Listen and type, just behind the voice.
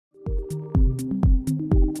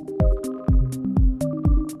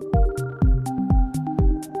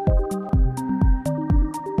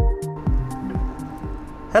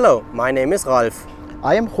Hello, my name is Ralf.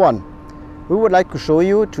 I am Juan. We would like to show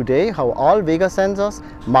you today how all VEGA sensors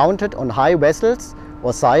mounted on high vessels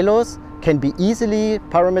or silos can be easily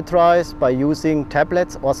parameterized by using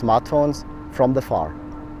tablets or smartphones from the far.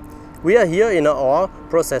 We are here in our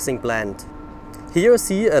processing plant. Here you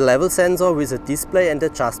see a level sensor with a display and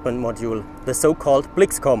adjustment module, the so-called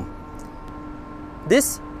PLICSCOM.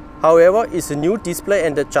 This, however, is a new display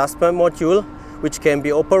and adjustment module which can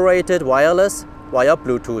be operated wireless via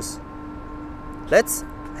Bluetooth. Let's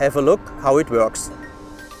have a look how it works.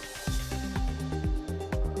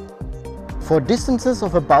 For distances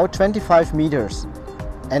of about 25 meters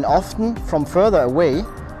and often from further away,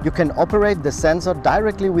 you can operate the sensor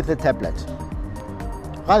directly with the tablet.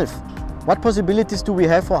 Ralf, what possibilities do we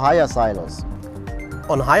have for higher silos?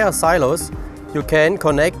 On higher silos, you can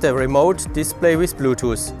connect the remote display with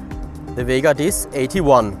Bluetooth, the VEGA Tools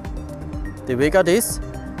 81. The VEGA Tools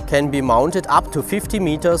can be mounted up to 50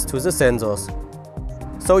 meters to the sensors.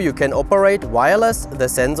 So you can operate wireless the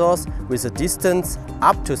sensors with a distance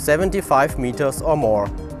up to 75 meters or more.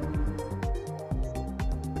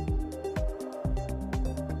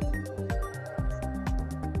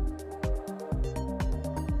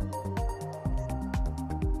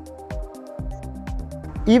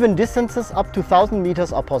 Even distances up to 1000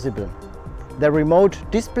 meters are possible. The remote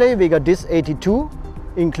display VEGA Tools 82,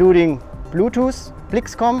 including Bluetooth,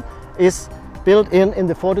 PLICSCOM, is built in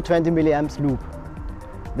the 4 to 20 milliamps loop.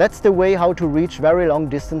 That's the way how to reach very long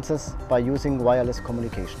distances by using wireless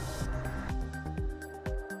communication.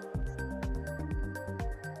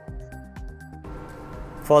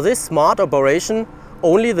 For this smart operation,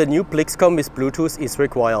 only the new PLICSCOM with Bluetooth is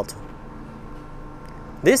required.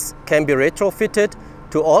 This can be retrofitted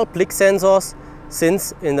to all PLIC sensors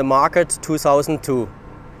since in the market 2002,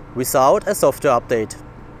 without a software update.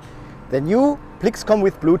 The new PLICSCOM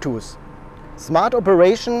with Bluetooth. Smart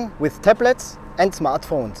operation with tablets and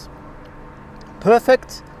smartphones.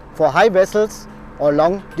 Perfect for high vessels or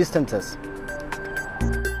long distances.